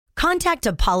Contact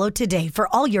Apollo today for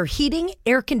all your heating,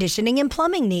 air conditioning, and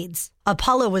plumbing needs.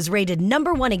 Apollo was rated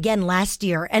 #1 again last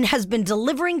year and has been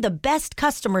delivering the best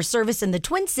customer service in the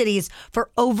Twin Cities for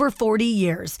over 40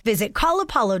 years. Visit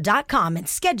callapollo.com and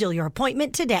schedule your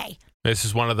appointment today. This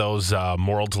is one of those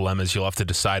moral dilemmas. You'll have to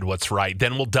decide what's right.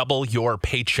 Then we'll double your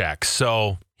paycheck.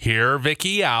 So hear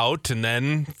Vicky out, and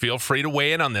then feel free to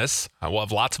weigh in on this. I will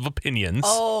have lots of opinions.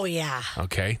 Oh, yeah.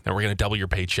 Okay, then we're going to double your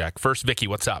paycheck. First, Vicky,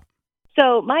 what's up?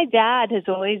 So my dad has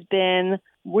always been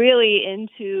really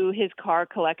into his car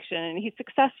collection, and he's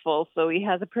successful, so he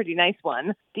has a pretty nice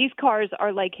one. These cars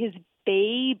are like his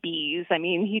babies. I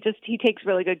mean, he takes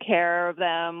really good care of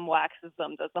them, waxes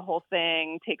them, does the whole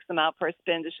thing, takes them out for a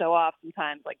spin to show off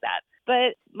sometimes like that.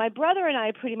 But my brother and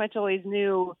I pretty much always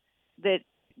knew that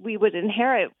we would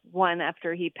inherit one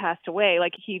after he passed away.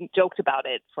 Like, he joked about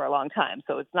it for a long time,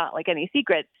 so it's not like any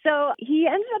secret. So he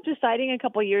ended up deciding a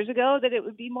couple of years ago that it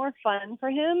would be more fun for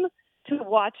him to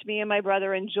watch me and my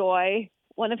brother enjoy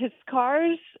one of his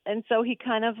cars. And so he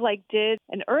kind of like did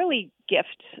an early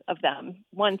gift of them,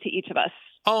 one to each of us.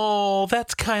 Oh,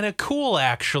 that's kind of cool,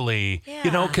 actually. Yeah. You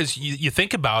know, because you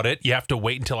think about it, you have to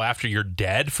wait until after you're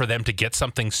dead for them to get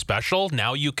something special.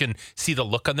 Now you can see the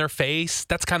look on their face.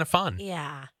 That's kind of fun.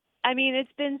 Yeah. I mean,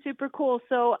 it's been super cool.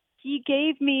 So he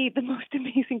gave me the most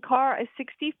amazing car, a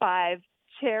 65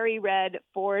 cherry red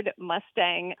Ford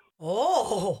Mustang.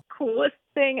 Oh. Coolest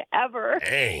thing ever.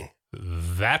 Dang.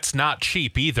 That's not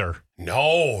cheap either.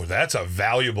 No, that's a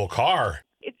valuable car.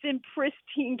 It's in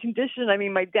pristine condition. I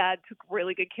mean, my dad took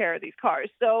really good care of these cars.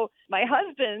 So my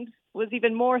husband was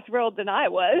even more thrilled than I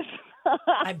was.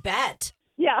 I bet.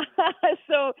 Yeah.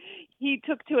 So he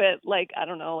took to it like, I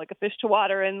don't know, like a fish to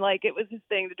water. And like, it was his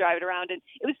thing to drive it around. And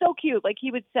it was so cute. Like,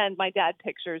 he would send my dad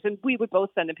pictures, and we would both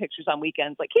send him pictures on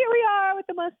weekends. Like, here we are with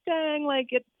the Mustang, like,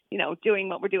 it's, you know, doing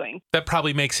what we're doing. That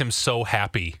probably makes him so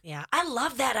happy. Yeah. I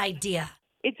love that idea.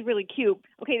 It's really cute.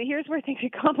 Okay, here's where things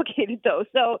get complicated, though.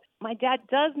 So my dad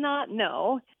does not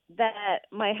know that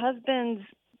my husband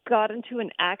got into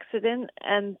an accident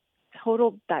and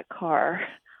totaled that car.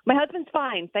 My husband's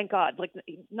fine, thank God. Like,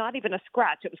 not even a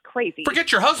scratch. It was crazy.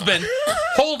 Forget your husband.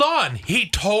 Hold on. He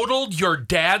totaled your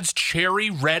dad's cherry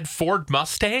red Ford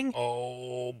Mustang?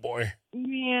 Oh, boy.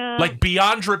 Yeah. Like,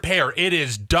 beyond repair. It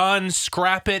is done.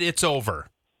 Scrap it. It's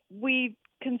over. We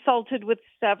consulted with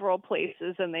several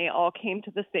places, and they all came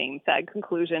to the same sad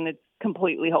conclusion. It's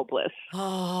completely hopeless.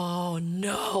 Oh,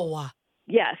 no.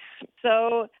 Yes.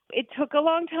 So it took a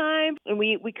long time, and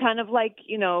we kind of like,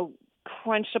 you know,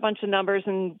 crunched a bunch of numbers,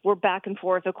 and we're back and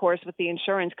forth, of course, with the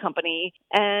insurance company.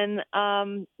 And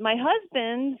my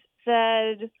husband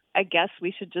said, I guess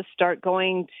we should just start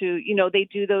going to, you know, they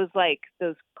do those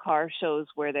car shows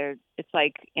where it's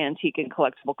like antique and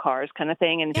collectible cars kind of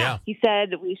thing. And Yeah. he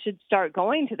said we should start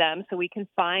going to them so we can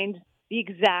find the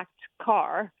exact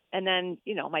car. And then,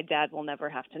 you know, my dad will never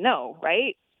have to know,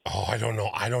 right? Oh, I don't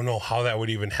know. I don't know how that would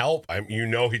even help.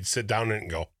 He'd sit down and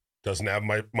go, doesn't have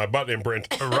my butt imprint.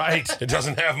 Right. It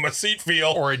doesn't have my seat feel.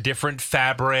 Or a different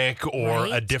fabric or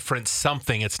Right. a different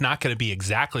something. It's not going to be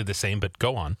exactly the same, but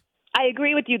go on. I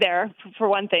agree with you there for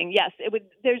one thing. Yes, it would.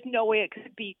 There's no way it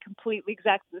could be completely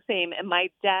exactly the same, and my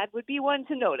dad would be one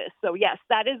to notice. So yes,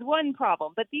 that is one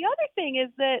problem. But the other thing is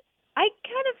that I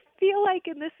kind of feel like,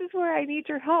 and this is where I need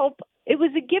your help, it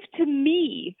was a gift to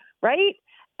me, right?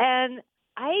 And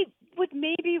I would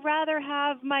maybe rather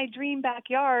have my dream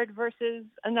backyard versus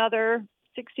another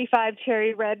 65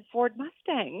 cherry red Ford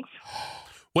Mustang.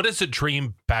 What does a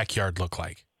dream backyard look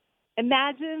like?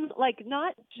 Imagine, like,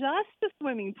 not just a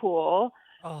swimming pool,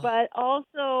 but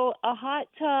also a hot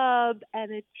tub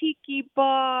and a tiki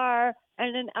bar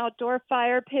and an outdoor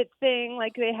fire pit thing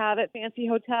like they have at fancy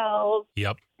hotels.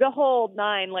 Yep. The whole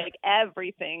nine, like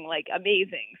everything, like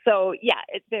amazing. So yeah,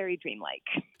 it's very dreamlike.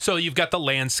 So you've got the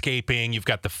landscaping, you've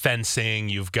got the fencing,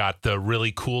 you've got the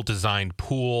really cool designed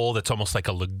pool that's almost like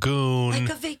a lagoon. Like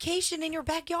a vacation in your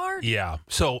backyard? Yeah.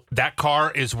 So that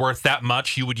car is worth that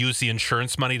much. You would use the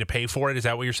insurance money to pay for it. Is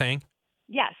that what you're saying?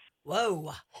 Yes.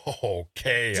 Whoa.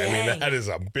 Okay. I Dang. mean, that is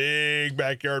a big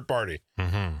backyard party.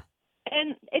 Mm-hmm.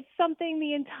 And it's something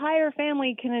the entire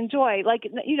family can enjoy. Like,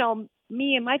 you know,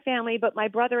 me and my family, but my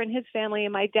brother and his family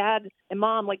and my dad and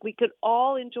mom, like we could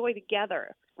all enjoy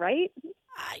together, right?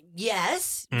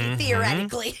 Yes, Mhm.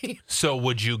 theoretically. So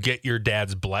would you get your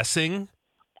dad's blessing?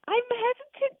 I'm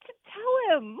hesitant to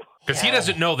tell him. Because he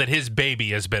doesn't know that his baby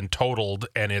has been totaled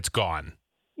and it's gone.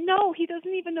 No, he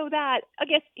doesn't even know that. I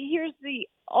guess here's the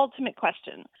ultimate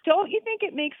question. Don't you think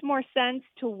it makes more sense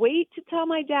to wait to tell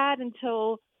my dad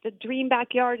until the dream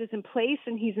backyard is in place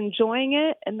and he's enjoying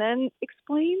it, and then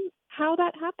explain how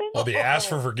that happened? Well, the ask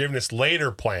for forgiveness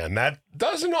later plan, that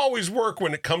doesn't always work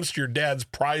when it comes to your dad's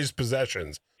prized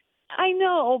possessions. I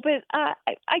know, but I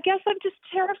guess I'm just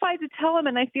terrified to tell him,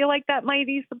 and I feel like that might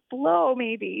ease the blow,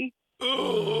 maybe.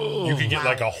 You could get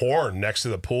like a horn next to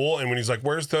the pool, and when he's like,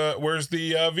 where's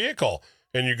the vehicle?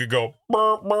 And you could go,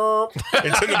 burp, burp.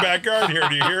 It's in the backyard here.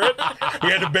 Do you hear it? We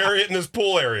had to bury it in this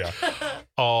pool area.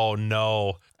 Oh,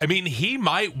 no. I mean, he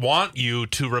might want you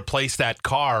to replace that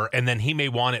car, and then he may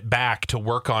want it back to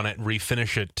work on it and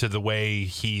refinish it to the way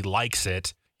he likes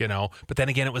it, you know. But then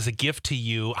again, it was a gift to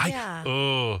you.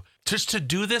 Just to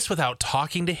do this without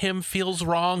talking to him feels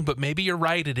wrong, but maybe you're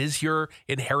right. It is your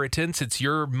inheritance. It's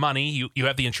your money. You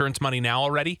have the insurance money now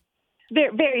already?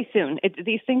 Very, very soon.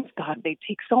 These things, God, they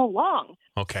take so long.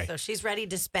 Okay. So she's ready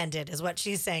to spend it, is what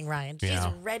she's saying, Ryan. She's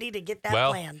ready to get that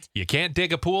well, planned. You can't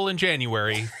dig a pool in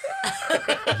January.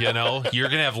 You know, you're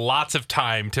going to have lots of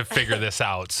time to figure this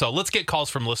out. So let's get calls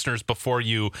from listeners before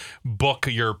you book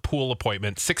your pool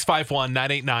appointment.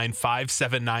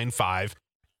 651-989-5795.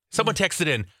 Someone texted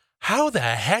in, how the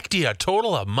heck do you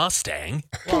total a Mustang?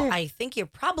 Well, I think you're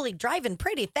probably driving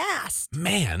pretty fast.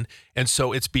 Man. And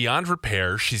so it's beyond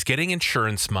repair. She's getting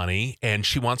insurance money, and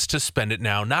she wants to spend it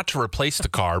now, not to replace the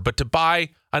car, but to buy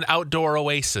an outdoor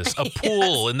oasis, a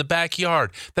pool in the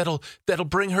backyard that'll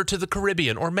bring her to the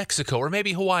Caribbean or Mexico or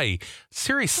maybe Hawaii.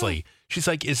 Seriously. She's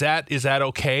like, is that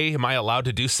okay? Am I allowed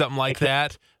to do something like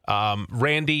that?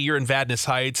 Randy, you're in Vadnais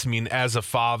Heights. I mean, as a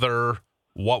father,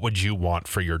 what would you want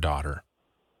for your daughter?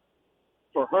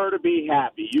 For her to be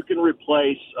happy, you can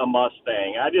replace a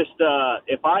Mustang. I just,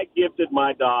 if I gifted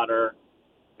my daughter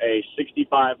a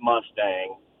 65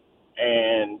 Mustang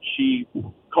and she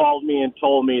called me and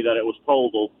told me that it was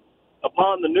totaled,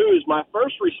 upon the news, my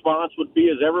first response would be,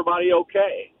 is everybody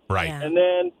okay? Right. Yeah. And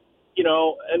then,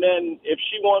 if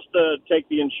she wants to take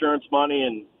the insurance money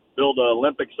and build an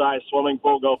Olympic-sized swimming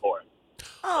pool, go for it.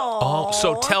 Oh,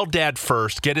 so tell dad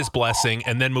first, get his blessing,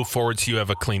 and then move forward so you have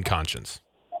a clean conscience.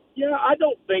 Yeah, I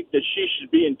don't think that she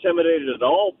should be intimidated at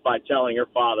all by telling her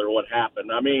father what happened.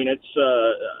 I mean, it's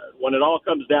when it all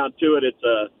comes down to it, it's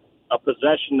a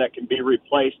possession that can be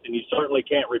replaced, and you certainly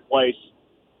can't replace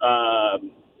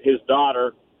his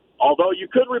daughter, although you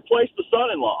could replace the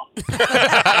son-in-law.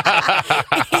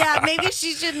 Yeah, maybe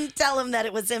she shouldn't tell him that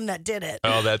it was him that did it.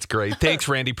 Oh, that's great. Thanks,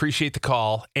 Randy. Appreciate the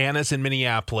call. Anna's in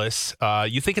Minneapolis.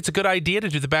 You think it's a good idea to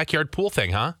do the backyard pool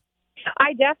thing, huh?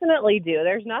 I definitely do.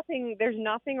 There's nothing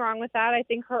wrong with that. I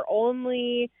think her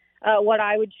only what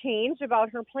I would change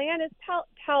about her plan is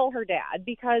tell her dad,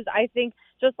 because I think,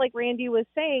 just like Randy was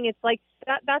saying, it's like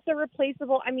that's a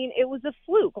replaceable. I mean, it was a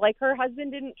fluke. Like, her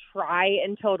husband didn't try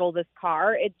and total this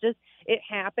car. It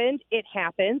happened. It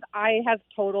happens. I have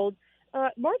totaled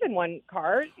more than one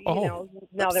car, now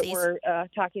that we're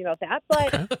talking about that.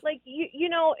 But, it's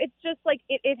just like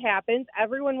it happens.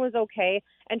 Everyone was okay,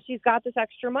 and she's got this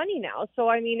extra money now. So,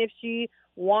 I mean, if she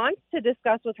wants to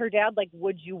discuss with her dad, like,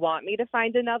 would you want me to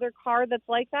find another car that's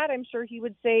like that? I'm sure he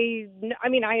would say, I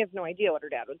mean, I have no idea what her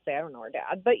dad would say. I don't know her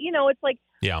dad. But, it's like,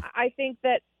 yeah. I think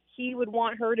that he would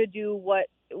want her to do what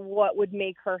would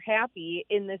make her happy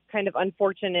in this kind of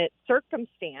unfortunate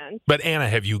circumstance. But Anna,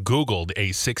 have you Googled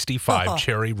a 65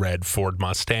 cherry red Ford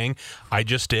Mustang? I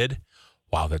just did.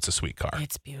 Wow, that's a sweet car.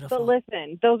 It's beautiful. But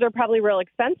listen, those are probably real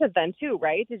expensive then too,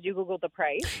 right? Did you Google the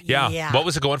price? Yeah. What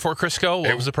was it going for, Crisco?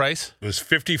 What was the price? It was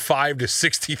 $55,000 to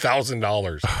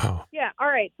 $60,000. Oh. Yeah. All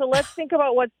right. So let's think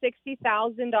about what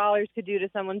 $60,000 could do to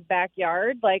someone's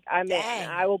backyard. Like, I mean,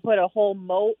 I will put a whole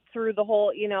moat through the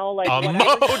whole, like a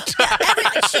moat.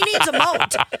 She needs a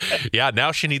moat. Yeah,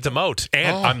 now she needs a moat.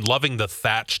 And I'm loving the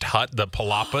thatched hut, the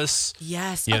palapas.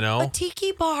 Yes. A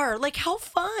tiki bar. Like, how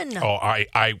fun. Oh,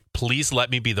 I please let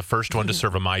me be the first one to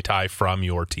serve a Mai Tai from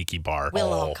your tiki bar.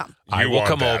 We'll all come. I will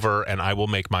come over and I will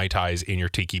make Mai Tais in your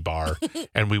tiki bar.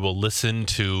 And we will listen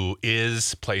to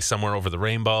Iz play Somewhere Over the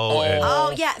Rainbow.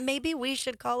 Oh, yeah. Maybe we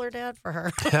should call her dad for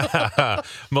her.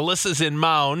 Melissa's in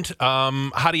Mound.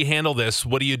 How do you handle this?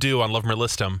 What do you do on Love 'Em or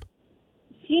List 'Em?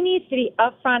 She needs to be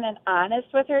upfront and honest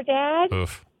with her dad.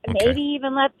 Oof. Maybe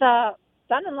even let the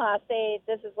son-in-law say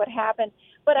this is what happened.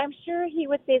 But I'm sure he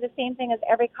would say the same thing as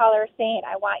every caller is saying.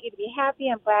 I want you to be happy.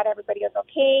 I'm glad everybody is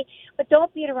okay. But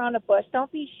don't beat around the bush.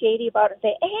 Don't be shady about it.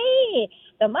 Say, hey,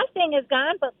 the Mustang is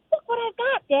gone, but look what I've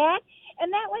got, Dad.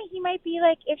 And that way he might be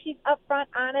like, if she's upfront,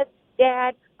 honest,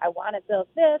 Dad, I want to build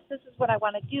this. This is what I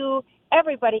want to do.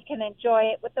 Everybody can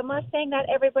enjoy it. With the Mustang, not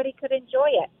everybody could enjoy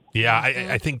it. Yeah,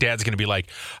 I think Dad's going to be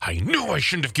like, I knew I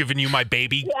shouldn't have given you my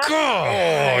baby. Yeah.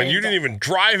 Oh, and you didn't even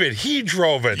drive it. He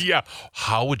drove it. Yeah.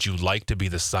 How would you like to be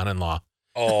the son-in-law?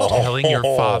 Telling your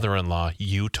father-in-law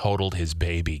you totaled his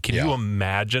baby. Can you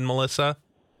imagine, Melissa?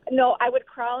 No, I would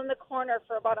crawl in the corner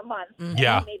for about a month and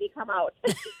then maybe come out.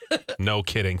 No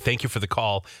kidding. Thank you for the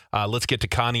call. Let's get to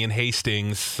Connie in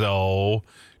Hastings. So,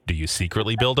 do you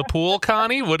secretly build a pool,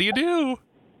 Connie? What do you do?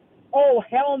 Oh,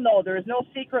 hell no. There's no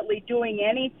secretly doing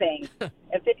anything.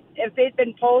 If they've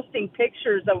been posting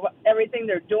pictures of everything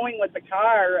they're doing with the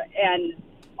car and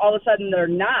all of a sudden they're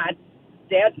not,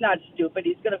 Dad's not stupid.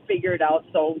 He's going to figure it out.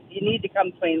 So you need to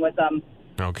come clean with them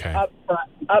up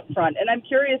front. And I'm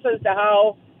curious as to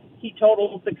how he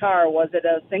totaled the car. Was it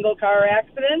a single car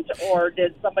accident or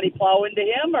did somebody plow into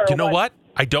him? Or you know what?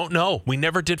 I don't know. We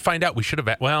never did find out. We should have.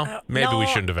 Maybe we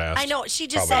shouldn't have asked. I know. She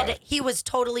just said he was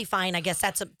totally fine. I guess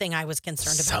that's something I was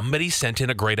concerned about. Somebody sent in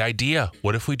a great idea.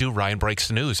 What if we do Ryan Breaks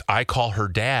the News? I call her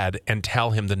dad and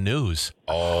tell him the news.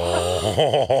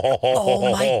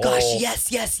 Oh my gosh. Yes.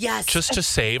 Just to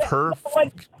save her,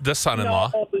 the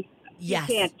son-in-law. No, yes.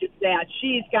 You can't do that.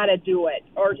 She's got to do it.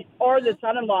 Or the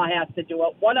son-in-law has to do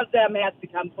it. One of them has to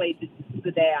come play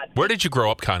the dad. Where did you grow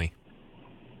up, Connie?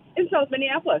 In South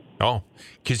Minneapolis. Oh,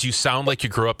 because you sound like you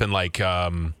grew up in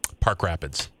Park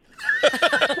Rapids.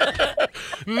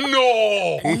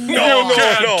 No,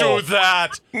 can't do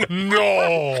that.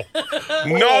 No,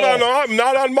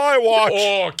 not on my watch.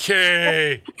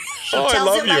 Okay. She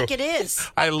tells it like it is.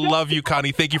 I love you,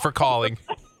 Connie. Thank you for calling.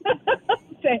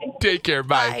 Thanks. Take care.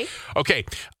 Bye. Okay.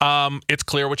 It's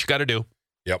clear what you got to do.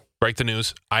 Yep. Break the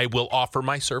news. I will offer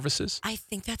my services. I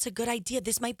think that's a good idea.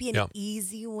 This might be an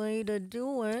easy way to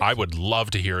do it. I would love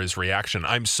to hear his reaction.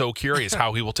 I'm so curious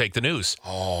how he will take the news.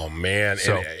 Oh, man.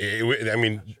 So,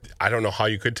 I don't know how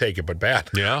you could take it, but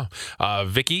bad. Yeah.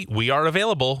 Vicky, we are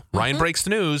available. Ryan Breaks the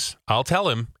News. I'll tell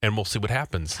him, and we'll see what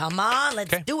happens. Come on,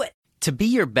 let's do it. To be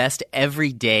your best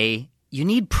every day, you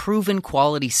need proven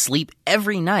quality sleep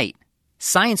every night.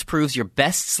 Science proves your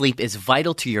best sleep is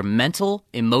vital to your mental,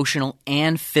 emotional,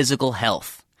 and physical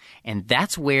health. And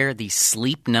that's where the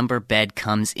Sleep Number bed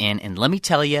comes in. And let me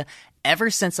tell you, ever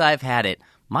since I've had it,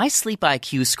 my sleep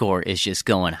IQ score is just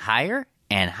going higher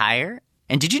and higher.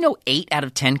 And did you know 8 out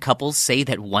of 10 couples say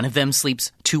that one of them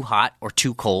sleeps too hot or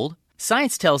too cold?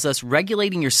 Science tells us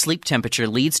regulating your sleep temperature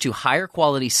leads to higher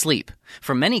quality sleep.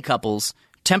 For many couples,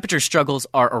 temperature struggles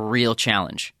are a real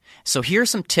challenge. So here are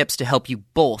some tips to help you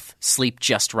both sleep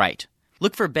just right.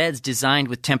 Look for beds designed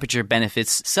with temperature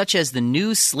benefits such as the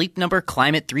new Sleep Number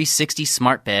Climate 360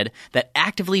 smart bed that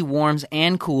actively warms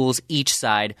and cools each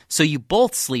side so you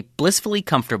both sleep blissfully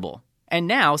comfortable. And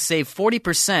now save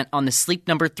 40% on the Sleep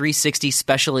Number 360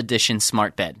 Special Edition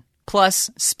smart bed.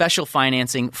 Plus, special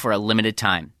financing for a limited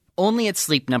time. Only at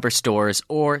Sleep Number stores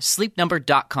or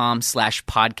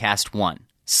sleepnumber.com/podcast1.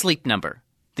 Sleep Number,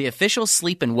 the official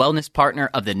sleep and wellness partner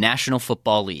of the National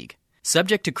Football League.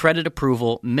 Subject to credit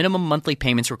approval, minimum monthly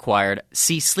payments required.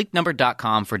 See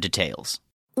sleepnumber.com for details.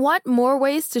 Want more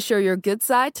ways to show your good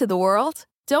side to the world?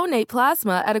 Donate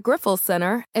plasma at a Grifols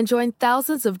Center and join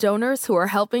thousands of donors who are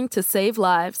helping to save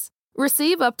lives.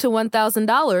 Receive up to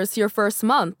 $1,000 your first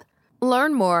month.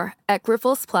 Learn more at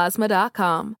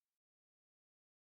grifolsplasma.com.